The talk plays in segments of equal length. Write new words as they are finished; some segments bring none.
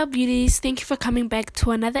Beauties, thank you for coming back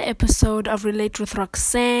to another episode of Relate with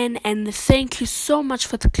Roxanne, and thank you so much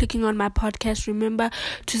for clicking on my podcast. Remember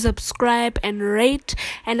to subscribe and rate,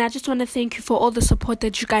 and I just want to thank you for all the support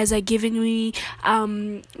that you guys are giving me.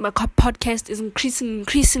 My podcast is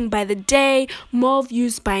increasing by the day, more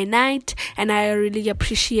views by night, and I really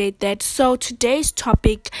appreciate that. So today's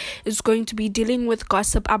topic is going to be dealing with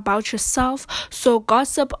gossip about yourself. So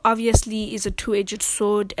gossip obviously is a two-edged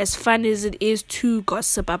sword. As fun as it is to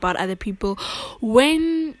gossip about other people,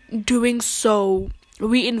 when doing so,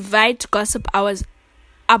 we invite gossip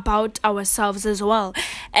about ourselves as well,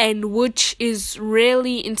 and which is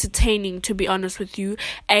really entertaining, to be honest with you.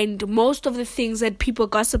 And most of the things that people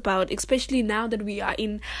gossip about, especially now that we are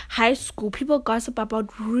in high school, people gossip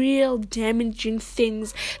about real damaging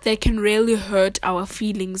things that can really hurt our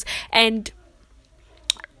feelings. And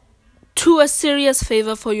to a serious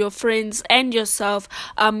favor for your friends and yourself,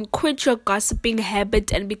 quit your gossiping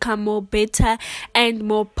habit and become more better and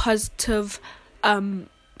more positive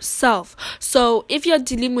self. So if you're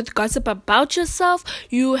dealing with gossip about yourself,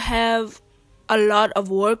 you have a lot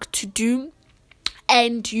of work to do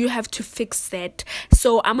and you have to fix that.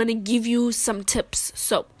 So I'm gonna give you some tips.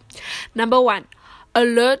 So number 1,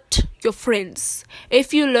 alert your friends.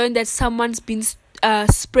 If you learn that someone's been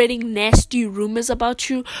spreading nasty rumors about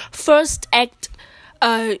you, first act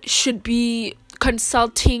should be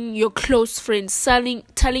consulting your close friends,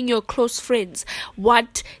 telling your close friends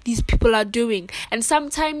what these people are doing. And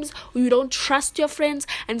sometimes you don't trust your friends,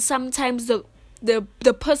 and sometimes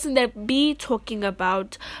the person that be talking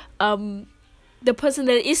about, the person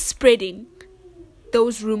that is spreading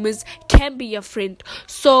those rumors can be your friend.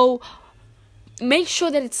 So make sure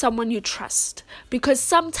that it's someone you trust, because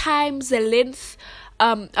sometimes the length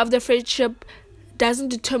of the friendship doesn't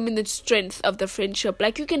determine the strength of the friendship.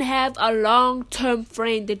 Like, you can have a long-term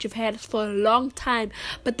friend that you've had for a long time,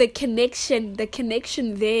 but the connection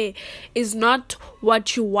there is not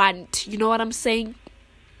what you want. You know what I'm saying?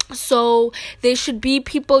 So there should be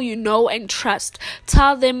people you know and trust.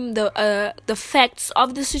 Tell them the facts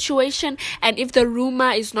of the situation, and if the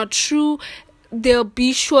rumor is not true, they'll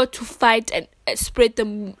be sure to fight and spread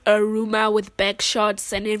the rumor with back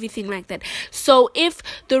shots and everything like that. So if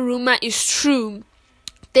the rumor is true,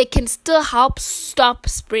 they can still help stop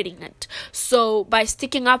spreading it. So by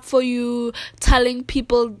sticking up for you, telling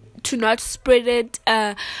people to not spread it,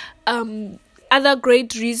 other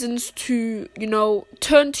great reasons to,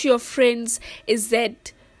 turn to your friends is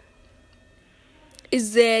that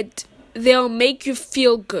they'll make you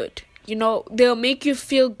feel good. They'll make you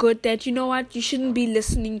feel good that, you know what, you shouldn't be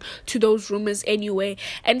listening to those rumors anyway.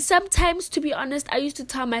 And sometimes, to be honest, I used to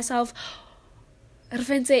tell myself, if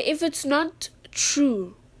it's not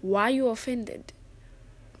true, why are you offended?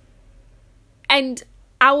 And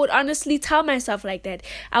I would honestly tell myself like that.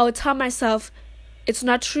 I would tell myself, it's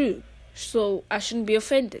not true, so I shouldn't be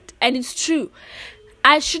offended. And it's true.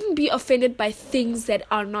 I shouldn't be offended by things that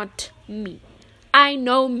are not me. I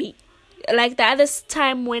know me. Like the other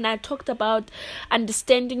time when I talked about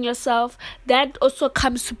understanding yourself, that also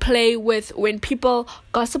comes to play with when people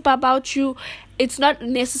gossip about you. It's not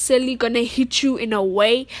necessarily going to hit you in a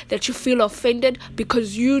way that you feel offended,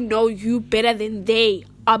 because you know you better than they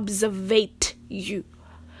observate you.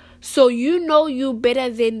 So you know you better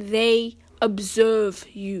than they observe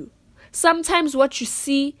you. Sometimes what you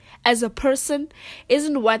see as a person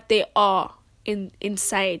isn't what they are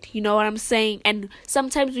inside. You know what I'm saying? And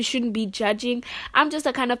sometimes we shouldn't be judging. I'm just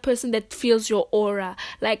the kind of person that feels your aura.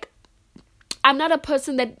 Like, I'm not a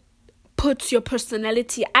person that puts your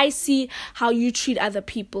personality. I see how you treat other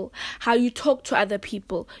people, how you talk to other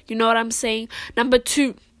people. You know what I'm saying? Number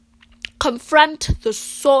 2, confront the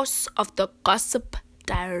source of the gossip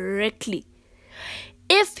directly.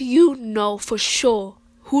 If you know for sure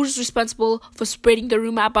who's responsible for spreading the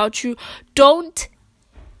rumor about you, don't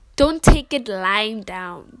take it lying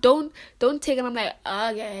down. Don't take it, I'm like,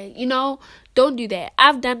 okay, don't do that.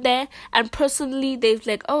 I've done that, and personally, they've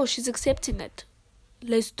like, oh, she's accepting it.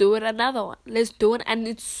 Let's do it, another one. Let's do it. And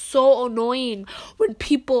it's so annoying when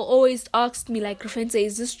people always ask me, like, Rufense,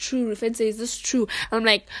 is this true? Rufense, is this true? I'm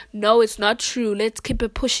like, no, it's not true. Let's keep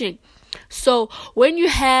it pushing. So when you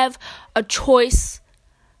have a choice,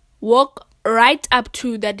 walk right up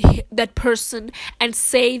to that person and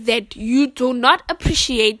say that you do not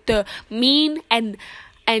appreciate the mean and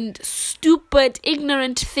stupid,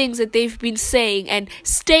 ignorant things that they've been saying, and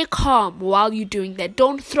stay calm while you're doing that.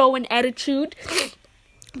 Don't throw an attitude.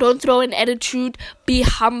 Be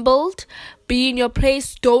humbled. Be in your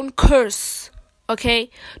place. Don't curse. Okay?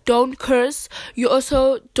 Don't curse. You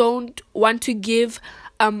also don't want to give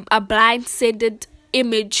a blindsided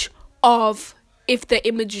image of if the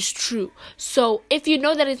image is true. So if you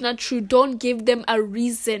know that it's not true, don't give them a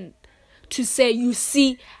reason to say, you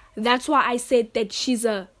see, that's why I said that she's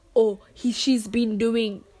been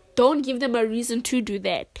doing. Don't give them a reason to do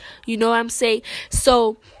that. You know what I'm saying?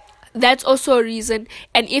 So that's also a reason.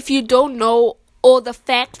 And if you don't know all the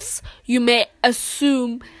facts, you may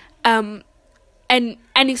assume, and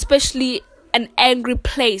especially an angry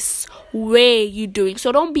place where you're doing.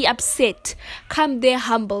 So don't be upset. Come there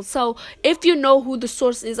humble. So if you know who the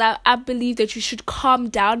source is, I believe that you should calm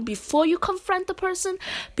down before you confront the person,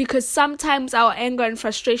 because sometimes our anger and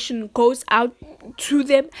frustration goes out to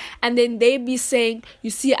them, and then they be saying, you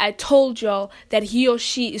see, I told y'all that he or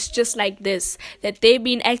she is just like this, that they've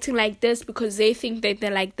been acting like this because they think that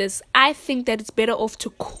they're like this. I think that it's better off to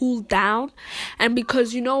cool down, and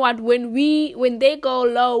because you know what, when they go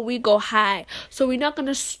low, we go high. So we're not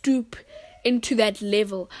gonna stoop into that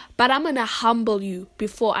level, but I'm gonna humble you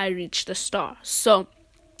before I reach the star. So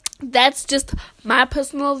that's just my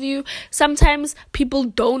personal view. Sometimes people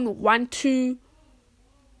don't want to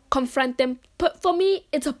confront them, but for me,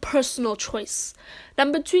 it's a personal choice.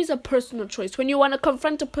 Number 2 is a personal choice. When you want to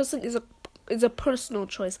confront a person, is a personal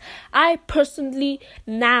choice. I personally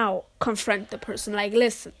now confront the person, like,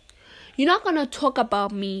 listen, you're not going to talk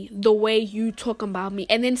about me the way you talk about me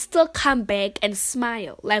and then still come back and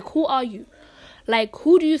smile. Like, who are you? Like,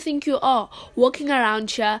 who do you think you are? Walking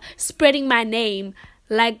around here, spreading my name.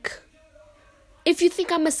 Like, if you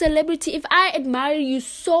think I'm a celebrity, if I admire you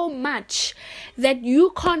so much that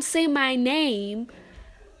you can't say my name,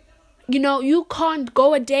 you can't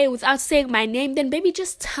go a day without saying my name, then baby,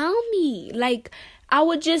 just tell me. Like, I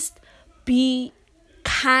would just be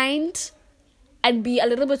kind and be a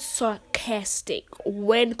little bit sarcastic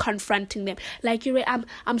when confronting them. Like,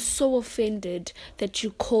 I'm so offended that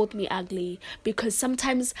you called me ugly, because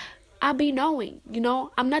sometimes I'll be knowing,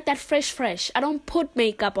 I'm not that fresh. I don't put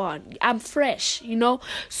makeup on. I'm fresh,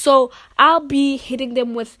 So I'll be hitting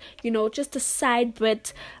them with, just a side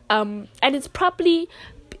bit. And it's probably,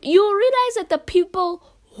 you realize that the people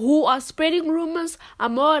who are spreading rumors are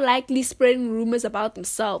more likely spreading rumors about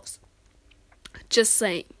themselves. Just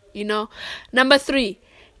saying. Number 3,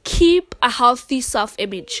 keep a healthy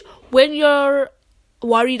self-image. When you're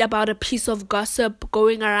worried about a piece of gossip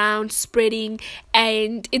going around, spreading,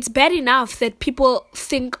 and it's bad enough that people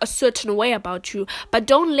think a certain way about you, but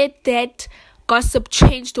don't let that gossip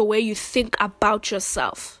change the way you think about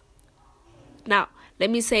yourself. Now, let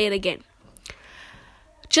me say it again.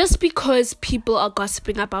 Just because people are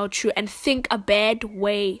gossiping about you and think a bad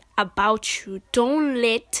way about you, don't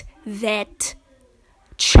let that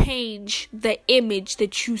change the image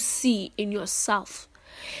that you see in yourself.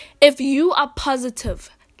 If you are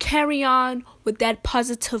positive, carry on with that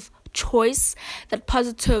positive choice, that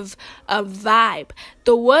positive vibe.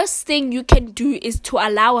 The worst thing you can do is to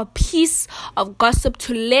allow a piece of gossip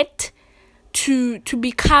to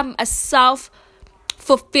become a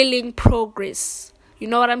self-fulfilling progress. You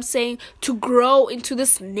know what I'm saying? To grow into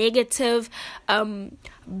this negative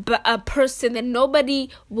a person that nobody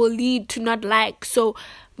will lead to not like. So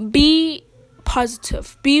be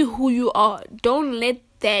positive. Be who you are. Don't let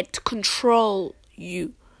that control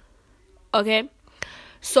you. Okay?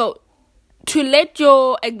 So to let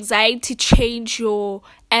your anxiety change your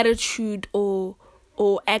attitude or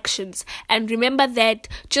actions. And remember that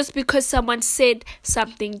just because someone said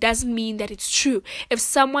something doesn't mean that it's true. If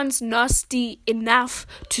someone's nasty enough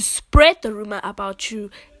to spread the rumor about you,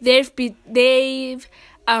 they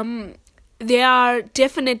are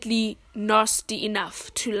definitely nasty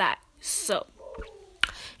enough to lie. So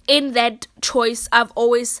in that choice, I've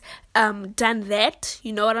always done that.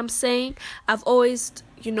 You know what I'm saying? I've always,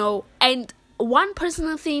 and one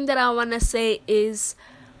personal thing that I want to say is,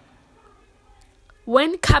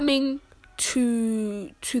 when coming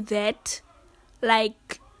to that,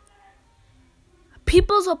 like,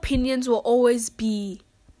 people's opinions will always be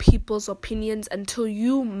people's opinions until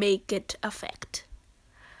you make it a fact.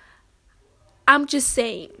 I'm just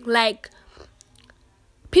saying, like,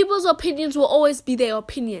 people's opinions will always be their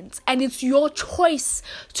opinions, and it's your choice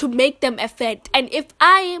to make them a fact. And if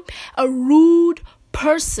I am a rude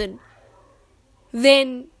person,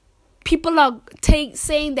 then people are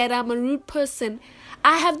saying that I'm a rude person.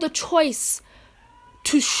 I have the choice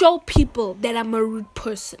to show people that I'm a rude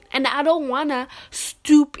person. And I don't want to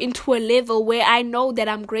stoop into a level where I know that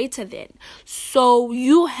I'm greater than. So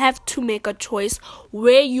you have to make a choice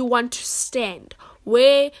where you want to stand,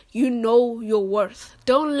 where you know your worth.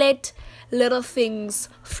 Don't let little things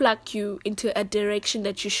fluck you into a direction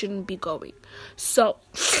that you shouldn't be going. So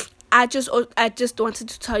I just wanted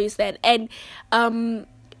to tell you that. And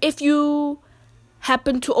if you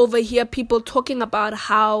happen to overhear people talking about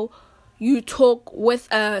how you talk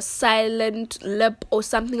with a silent lip or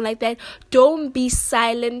something like that, don't be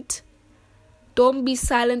silent. Don't be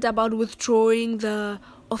silent about withdrawing the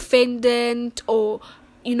offendant, or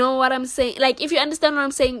you know what I'm saying? Like, if you understand what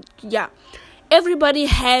I'm saying, yeah. Everybody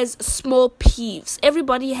has small peeves.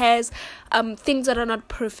 Everybody has things that are not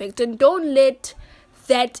perfect. And don't let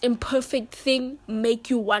that imperfect thing make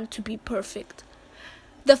you want to be perfect.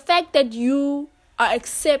 The fact that you are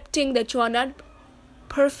accepting that you are not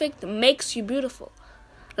perfect makes you beautiful.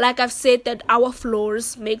 Like I've said, that our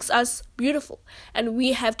flaws makes us beautiful, and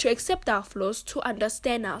we have to accept our flaws to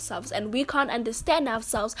understand ourselves. And we can't understand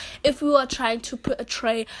ourselves if we are trying to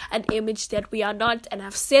portray an image that we are not. And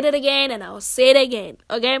I've said it again, and I'll say it again.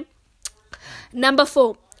 Okay. Number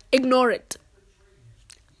 4, ignore it.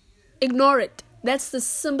 Ignore it. That's the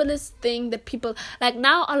simplest thing that people like.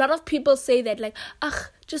 Now a lot of people say that, like,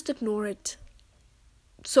 just ignore it.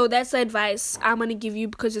 So that's the advice I'm gonna give you,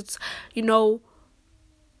 because it's,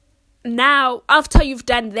 now, after you've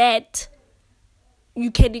done that, you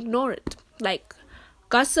can ignore it. Like,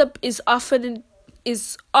 gossip is obviously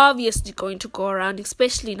going to go around,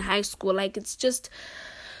 especially in high school. Like, it's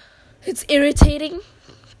irritating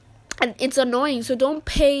and it's annoying. So don't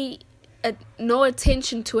pay no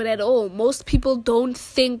attention to it at all. Most people don't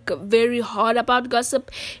think very hard about gossip.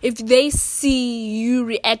 If they see you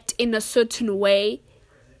react in a certain way,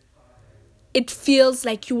 it feels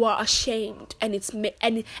like you are ashamed, and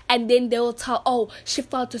and then they will tell, she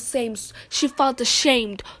felt ashamed,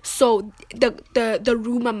 so the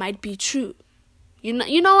rumor might be true. You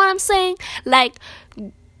know what I'm saying? Like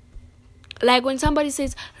when somebody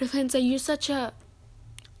says, Rifensa, you're such a...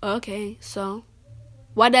 Okay, so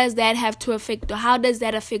what does that have to affect, or how does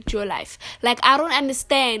that affect your life? Like, I don't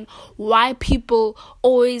understand why people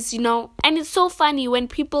always, and it's so funny when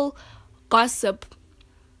people gossip.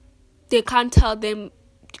 They can't tell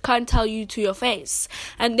you to your face.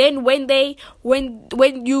 And then when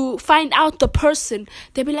you find out the person,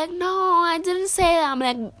 they'll be like, no, I didn't say that. I'm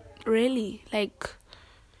like, really? Like,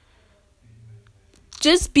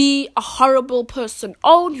 just be a horrible person.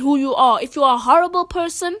 Own who you are. If you are a horrible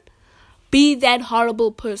person, be that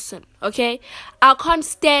horrible person, okay? I can't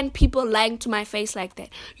stand people lying to my face like that.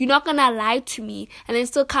 You're not gonna lie to me and then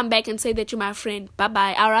still come back and say that you're my friend.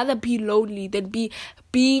 Bye-bye. I'd rather be lonely than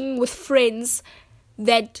being with friends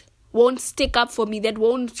that won't stick up for me, that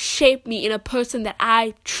won't shape me in a person that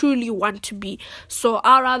I truly want to be. So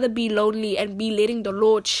I'd rather be lonely and be letting the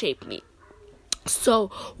Lord shape me.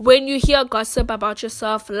 So when you hear gossip about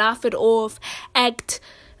yourself, laugh it off, act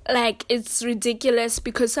like it's ridiculous,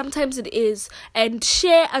 because sometimes it is, and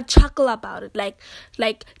share a chuckle about it. Like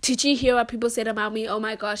did you hear what people said about me? Oh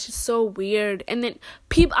my gosh, it's so weird. And then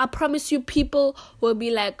I promise you, people will be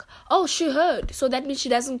like, oh, she heard, so that means she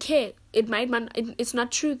doesn't care. It's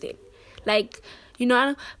not true then. Like,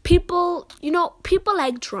 people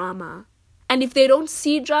like drama, and if they don't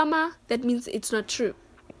see drama, that means it's not true.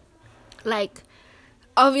 Like,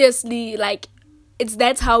 obviously, like,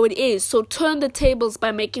 that's how it is. So turn the tables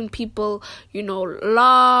by making people,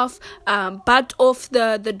 laugh, butt off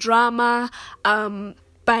the drama,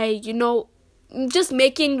 by, just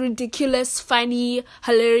making ridiculous, funny,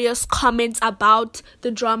 hilarious comments about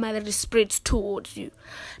the drama that is spread towards you.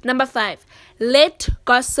 Number 5, never let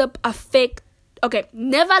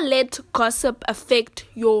gossip affect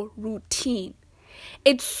your routine.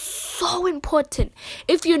 It's so important.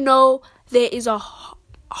 If you know there is a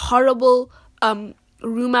horrible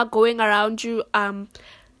rumor going around you,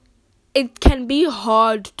 it can be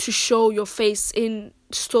hard to show your face in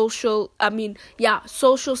social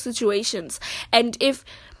situations. And if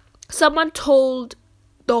someone told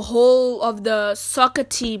the whole of the soccer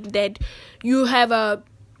team that you have a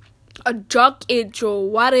jock itch or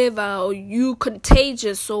whatever, or you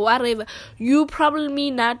contagious or whatever, you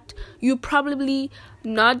probably not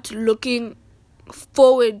looking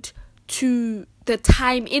forward to the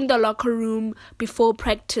time in the locker room before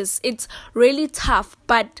practice. It's really tough,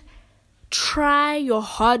 but try your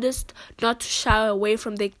hardest not to shy away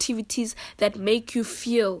from the activities that make you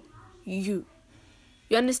feel you.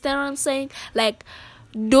 You understand what I'm saying? Like,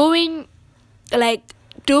 doing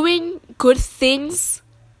good things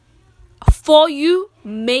for you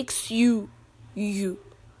makes you you.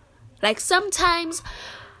 Like, sometimes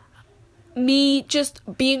me just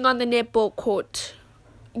being on the netball court,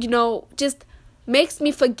 just makes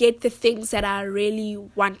me forget the things that I really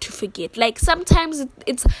want to forget. Like, sometimes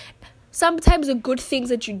the good things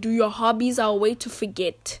that you do, your hobbies, are a way to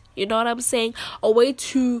forget. You know what I'm saying? A way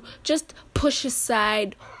to just push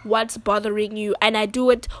aside what's bothering you. And I do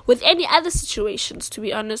it with any other situations, to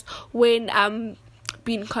be honest. When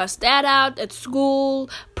being cussed out at school,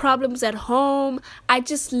 problems at home. I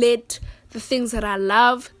just let the things that I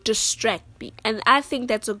love distract me. And I think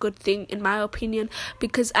that's a good thing, in my opinion,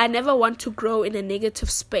 because I never want to grow in a negative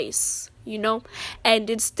space, And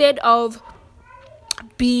instead of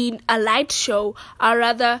being a light show, I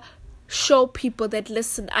rather show people that,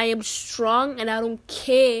 listen, I am strong and I don't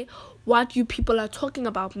care what you people are talking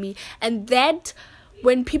about me. And that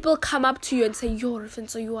when people come up to you and say, yo,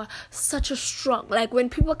 Rifinso, you are such a strong, like when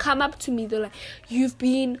people come up to me, they're like, you've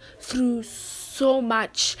been through so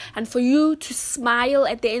much, and for you to smile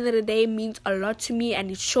at the end of the day means a lot to me, and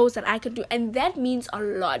it shows that I can do, and that means a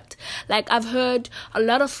lot. Like, I've heard a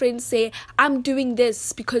lot of friends say, I'm doing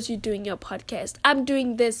this because you're doing your podcast, I'm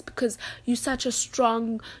doing this because you're such a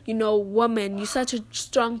strong, woman, you're such a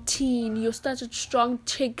strong teen, you're such a strong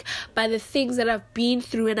chick, by the things that I've been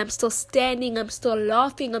through, and I'm still standing, I'm still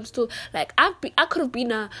laughing, I'm still, like, I could have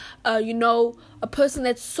been a person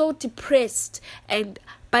that's so depressed,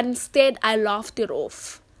 but instead, I laughed it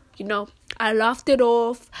off. I laughed it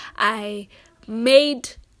off. I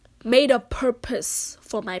made a purpose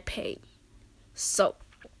for my pain. So,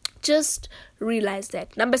 just realize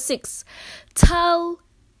that. Number 6, tell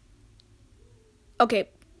an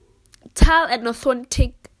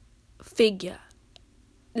authentic figure.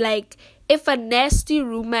 Like, if a nasty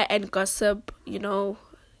rumor and gossip,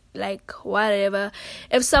 like whatever,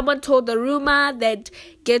 if someone told the rumor that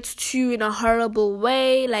gets to you in a horrible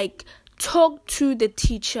way, like, talk to the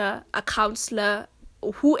teacher, a counselor,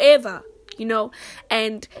 whoever,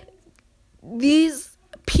 and these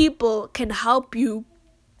people can help you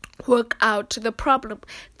work out the problem.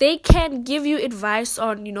 They can give you advice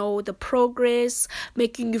on, the progress,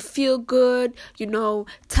 making you feel good,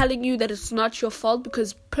 telling you that it's not your fault,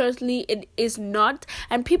 because personally it is not.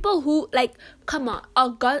 And people who, like, come on,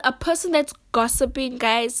 a person that's gossiping,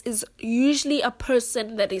 guys, is usually a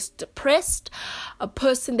person that is depressed, a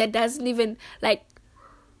person that doesn't even, like,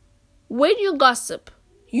 when you gossip,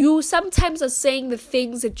 you sometimes are saying the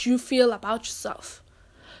things that you feel about yourself.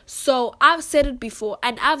 So I've said it before,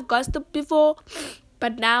 and I've gossiped before,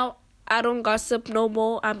 but now I don't gossip no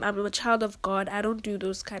more. I'm a child of God. I don't do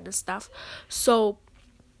those kind of stuff. So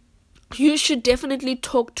you should definitely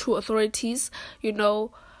talk to authorities,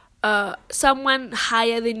 someone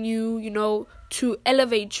higher than you, to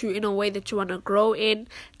elevate you in a way that you want to grow in.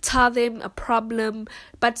 Tell them a problem.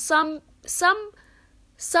 But some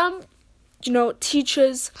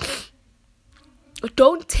teachers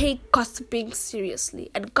don't take gossiping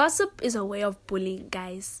seriously. And gossip is a way of bullying,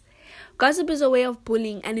 guys. Gossip is a way of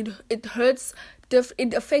bullying, and it hurts,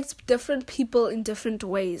 it affects different people in different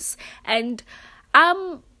ways. And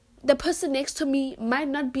the person next to me might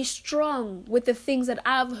not be strong with the things that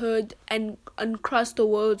I've heard and across the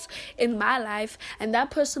words in my life, and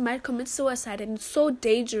that person might commit suicide, and it's so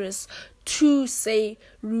dangerous to say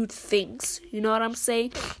rude things. You know what I'm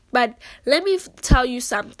saying? But let me tell you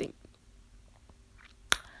something.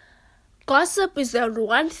 Gossip is the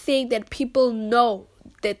one thing that people know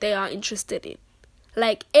that they are interested in.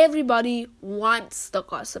 Like, everybody wants the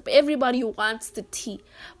gossip. Everybody wants the tea.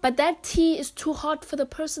 But that tea is too hot for the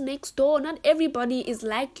person next door. Not everybody is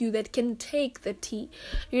like you that can take the tea.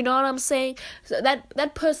 You know what I'm saying? So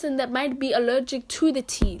that person that might be allergic to the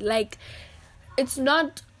tea. Like,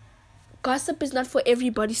 gossip is not for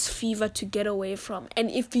everybody's fever to get away from.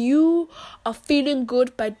 And if you are feeling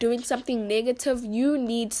good by doing something negative, you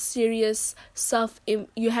need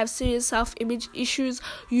you have serious self-image issues.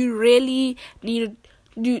 You really need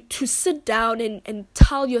to sit down and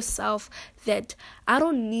tell yourself that I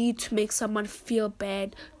don't need to make someone feel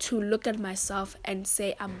bad to look at myself and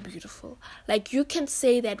say I'm beautiful. Like, you can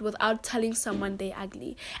say that without telling someone they're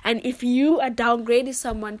ugly. And if you are downgrading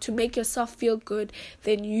someone to make yourself feel good,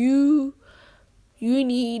 then you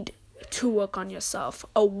need to work on yourself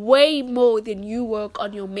way more than you work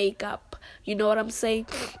on your makeup. You know what I'm saying?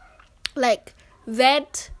 Like,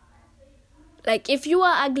 if you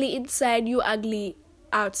are ugly inside, you ugly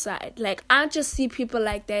outside. Like, I just see people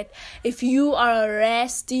like that. If you are a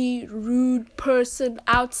nasty, rude person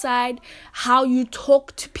outside, how you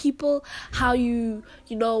talk to people, how you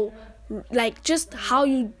just how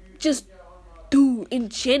you just do in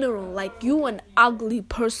general, like, you an ugly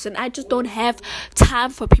person. I just don't have time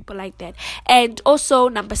for people like that. And also,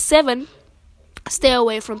 number 7, stay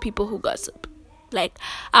away from people who gossip. Like,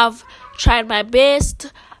 I've tried my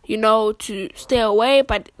best, to stay away,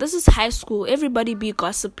 but this is high school. Everybody be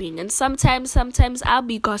gossiping, and sometimes I'll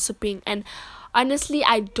be gossiping, and honestly,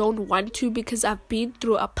 I don't want to, because I've been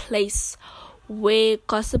through a place where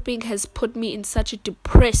gossiping has put me in such a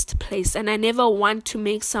depressed place, and I never want to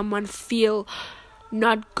make someone feel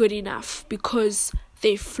not good enough because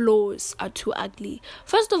their flaws are too ugly.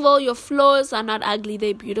 First of all, your flaws are not ugly,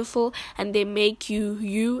 they're beautiful, and they make you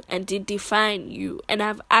you, and they define you. And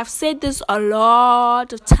I've said this a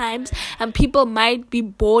lot of times, and people might be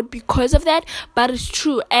bored because of that, but it's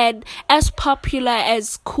true. And as popular,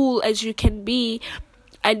 as cool as you can be,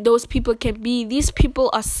 and those people can be, these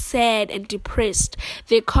people are sad and depressed.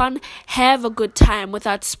 They can't have a good time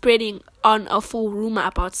without spreading on a full rumor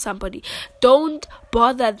about somebody. Don't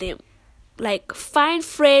bother them. Like, find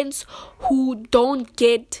friends who don't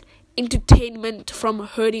get entertainment from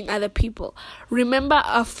hurting other people. Remember,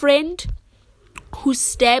 a friend who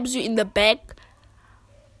stabs you in the back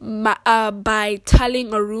by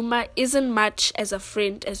telling a rumor isn't much as a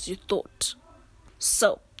friend as you thought.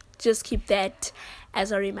 So just keep that as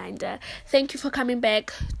a reminder. Thank you for coming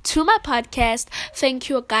back to my podcast. Thank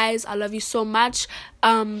you, guys. I love you so much.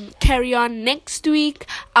 Carry on next week.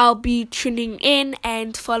 I'll be tuning in,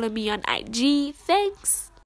 and follow me on IG. Thanks.